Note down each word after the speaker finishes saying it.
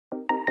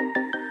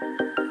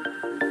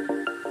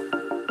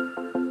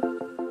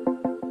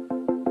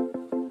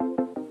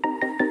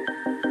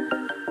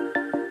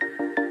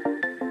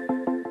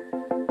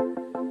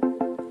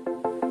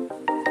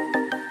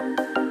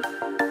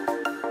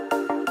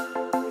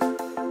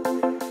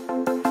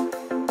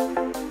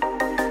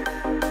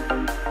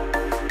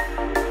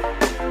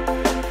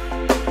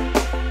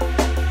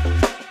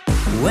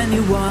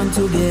When you want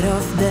to get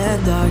off the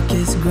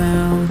darkest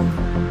ground,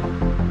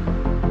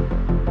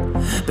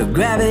 but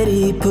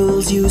gravity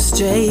pulls you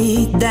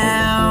straight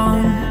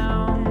down.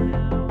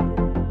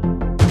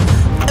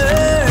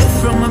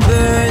 Earth from a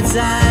bird's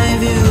eye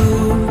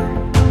view.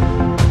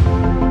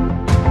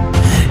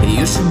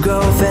 You should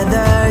grow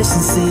feathers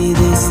and see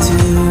this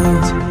too.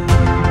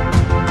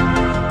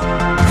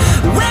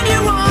 When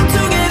you want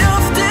to get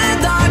off the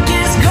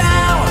darkest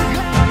ground,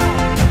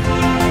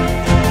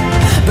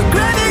 but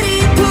gravity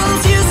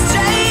pulls you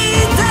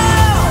straight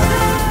down.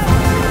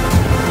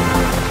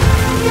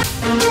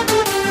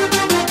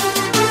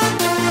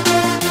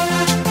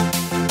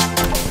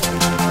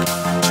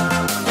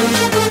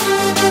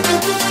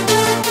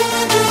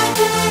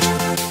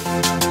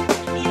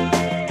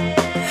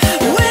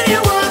 When you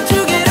want to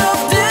get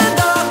off the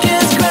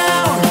darkest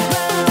ground,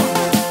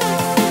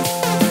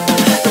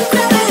 but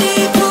gravity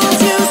pulls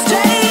you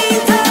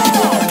straight down.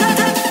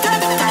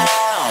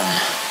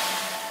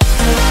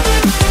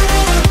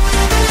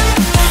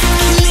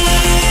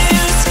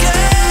 Clear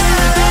sky.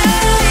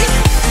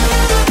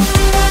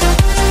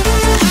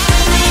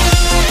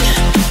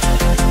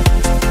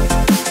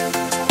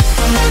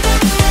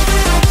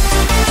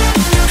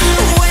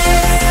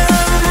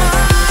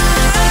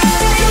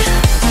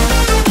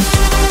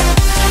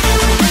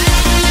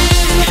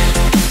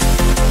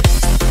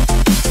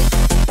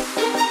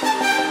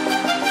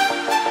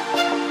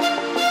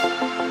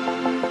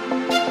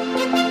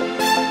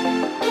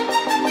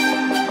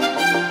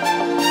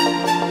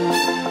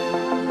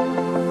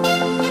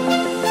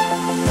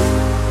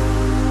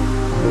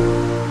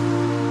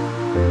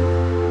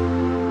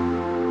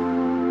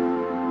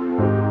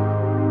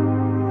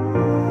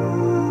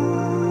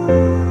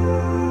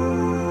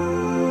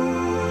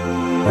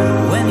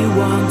 When you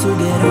want to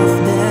get off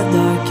the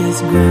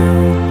darkest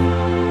ground,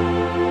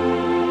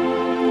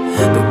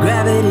 but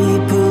gravity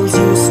pulls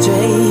you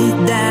straight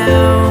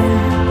down.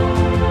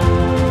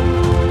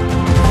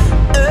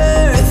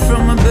 Earth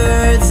from a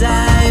bird's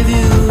eye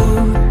view.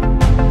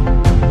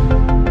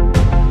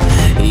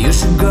 You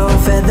should grow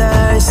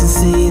feathers and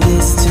see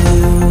this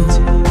too.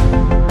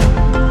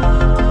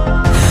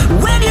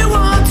 When you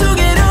want to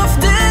get off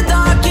the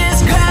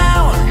darkest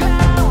ground,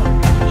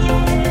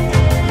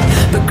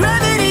 but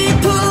gravity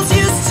pulls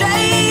you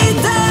straight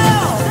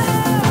down.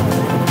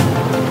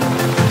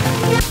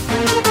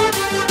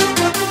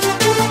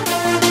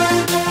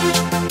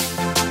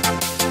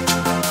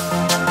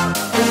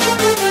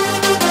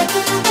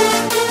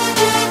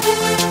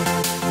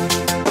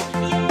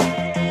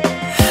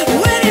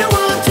 When you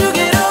want to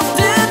get off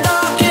the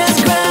darkest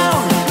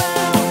ground,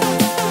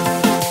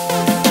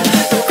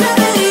 but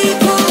gravity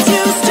pulls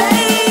you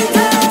straight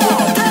down.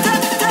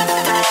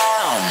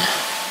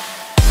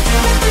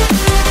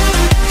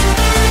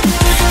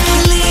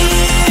 Clear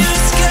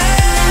sky.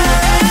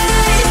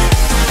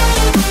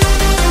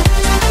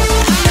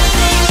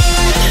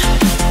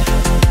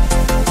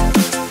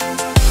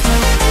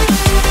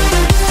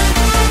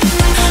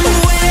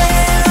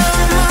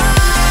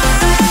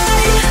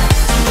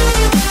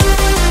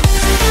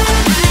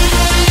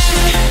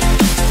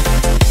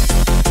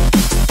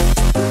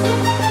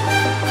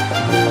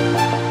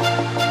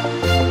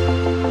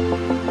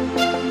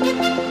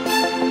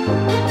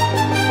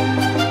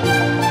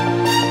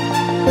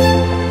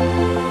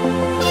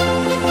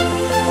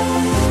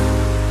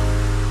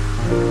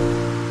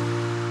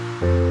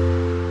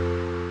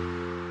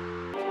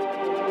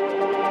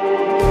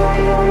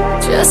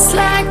 Just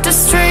like the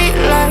street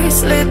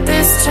lights lit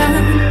this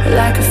town,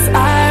 like a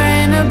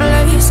fire in a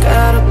blaze,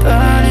 gotta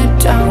burn it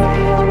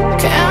down.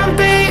 Can't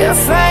be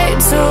afraid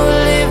to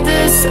leave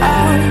this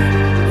out.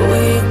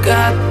 We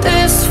got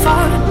this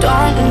far,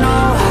 don't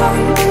know how.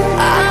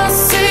 I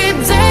see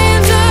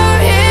danger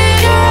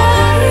in your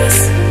eyes.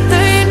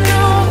 They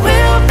know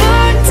we'll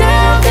burn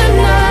down the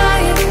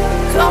night.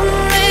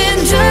 Coming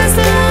just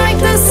like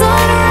the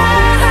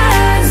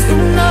sunrise. You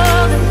know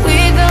that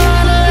we're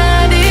gonna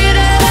light it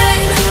up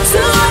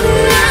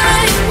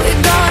tonight.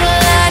 We're gonna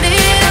light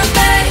it up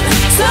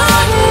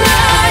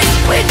tonight.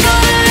 We're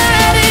gonna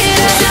light it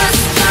up just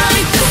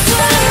like the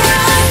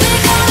sunrise.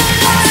 We're gonna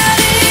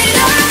light it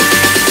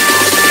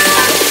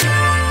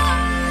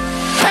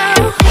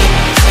up.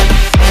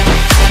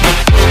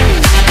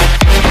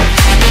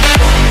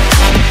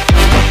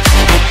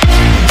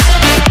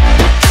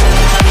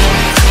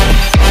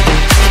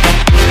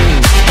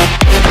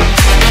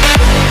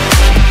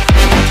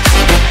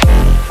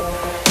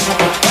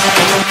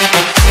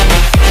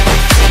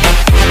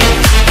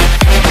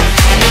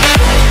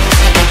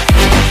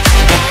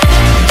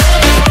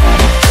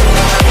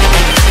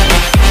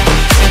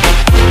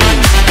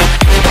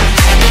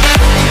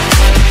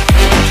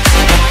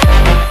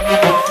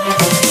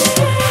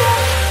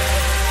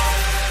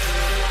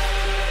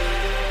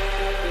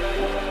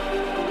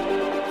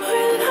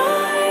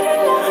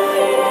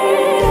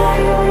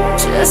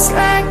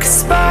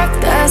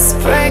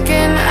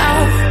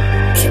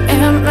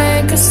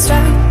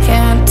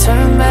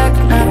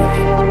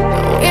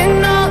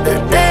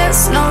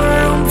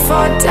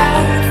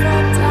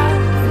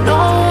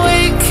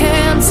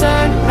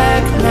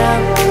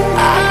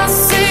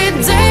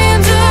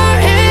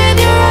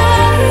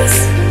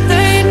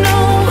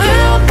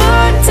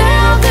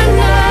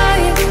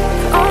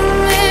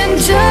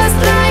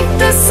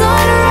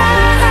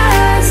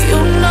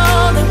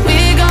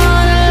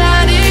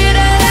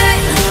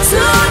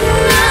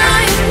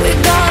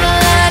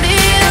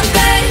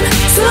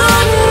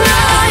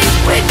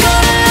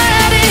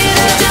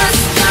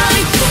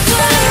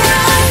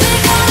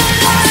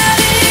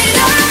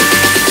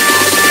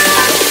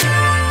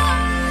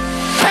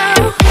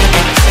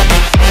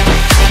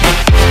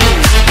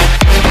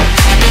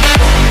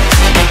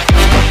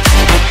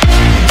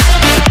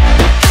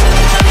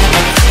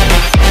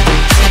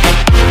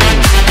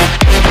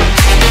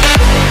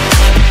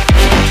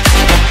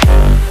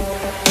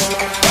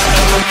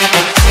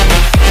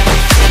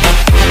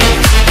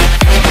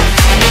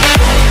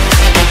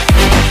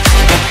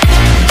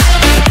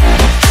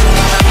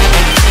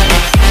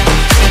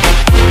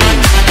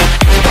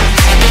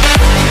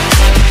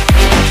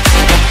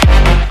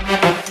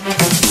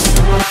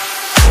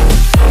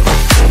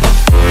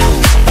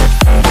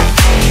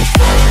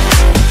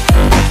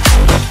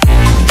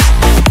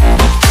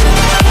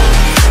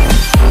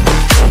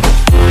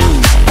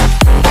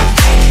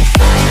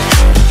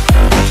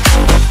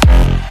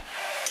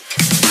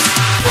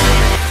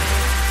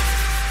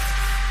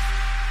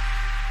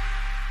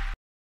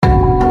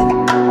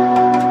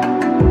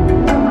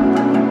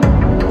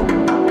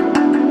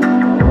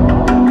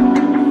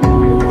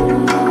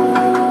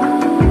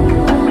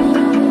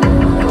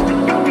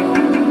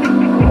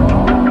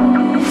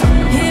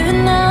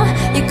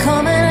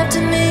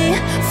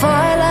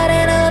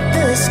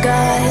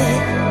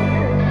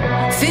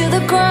 feel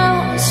the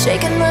ground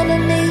shaking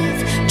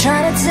underneath,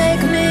 trying to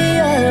take me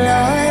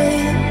alive.